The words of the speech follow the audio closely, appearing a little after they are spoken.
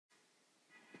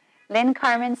Lynn,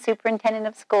 Carmen, Superintendent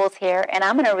of Schools here, and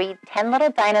I'm going to read 10 Little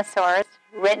Dinosaurs,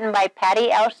 written by Patty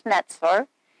L. Schnetzler,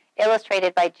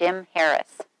 illustrated by Jim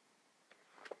Harris.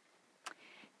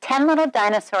 10 little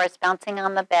dinosaurs bouncing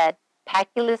on the bed.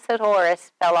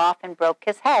 Pachylusaurus fell off and broke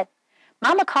his head.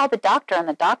 Mama called the doctor, and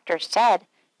the doctor said,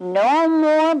 "No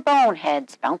more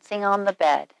boneheads bouncing on the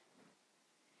bed."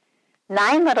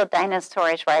 9 little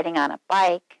dinosaurs riding on a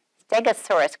bike.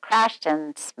 Stegosaurus crashed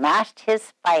and smashed his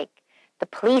spike. The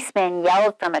policeman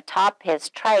yelled from atop his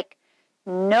trike,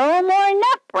 "No more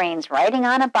nut brains riding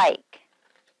on a bike."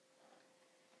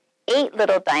 8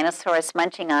 little dinosaurs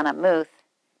munching on a mooth.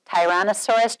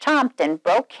 Tyrannosaurus chomped and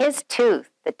broke his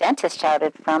tooth. The dentist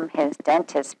shouted from his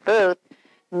dentist's booth,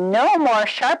 "No more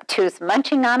sharp tooth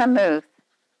munching on a mooth."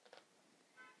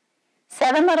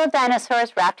 7 little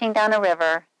dinosaurs rafting down a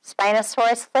river.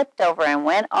 Spinosaurus flipped over and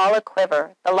went all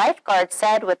a-quiver. The lifeguard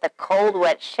said with a cold,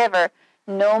 wet shiver,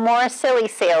 "No more silly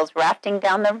sails rafting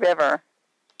down the river."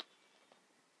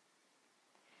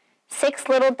 6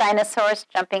 little dinosaurs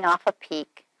jumping off a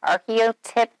peak.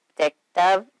 Archaeopteryx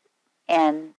dove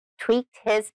and tweaked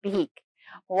his beak.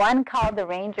 One called the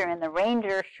ranger, and the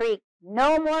ranger shrieked,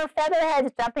 "No more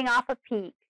featherheads jumping off a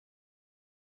peak."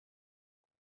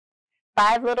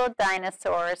 5 little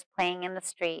dinosaurs playing in the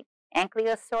street.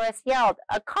 Ankylosaurus yelled,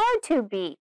 "A car to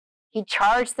beat!" He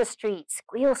charged the street,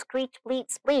 squeal, screech, bleat,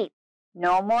 spleet.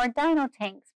 No more dino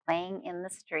tanks playing in the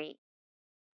street.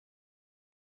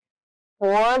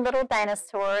 4 little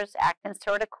dinosaurs acting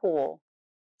sorta cool.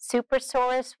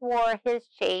 Supersaurus wore his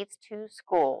shades to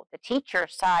school. The teacher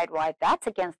sighed, "Why, that's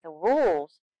against the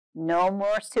rules." No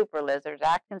more super lizards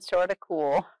acting sorta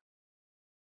cool.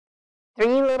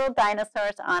 3 little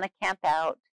dinosaurs on a camp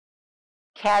out.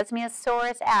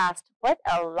 Chasmosaurus asked, "What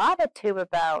a lava tube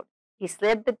about?" He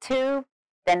slid the tube,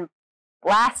 then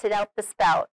blasted out the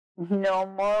spout. No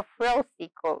more thrill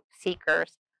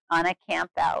seekers on a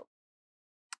camp out.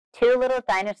 2 little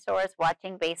dinosaurs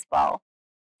watching baseball.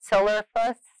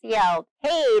 Solarfus yelled,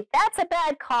 "Hey, that's a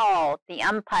bad call." The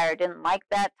umpire didn't like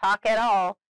that talk at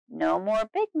all. No more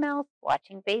big mouth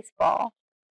watching baseball.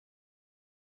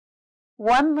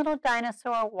 1 little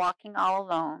dinosaur walking all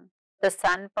alone. The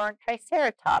sun burnt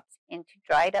Triceratops into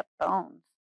dried up bones.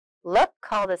 "Look,"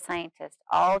 called the scientist,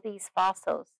 "all these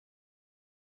fossils."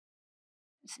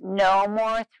 No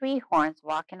more 3 horns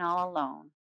walking all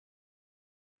alone.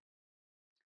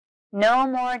 No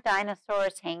more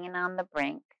dinosaurs hanging on the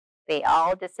brink. They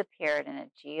all disappeared in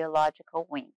a geological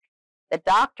wink. The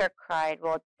doctor cried,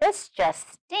 "Well, this just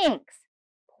stinks."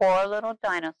 Poor little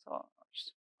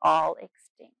dinosaurs, all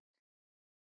extinct.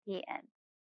 The end.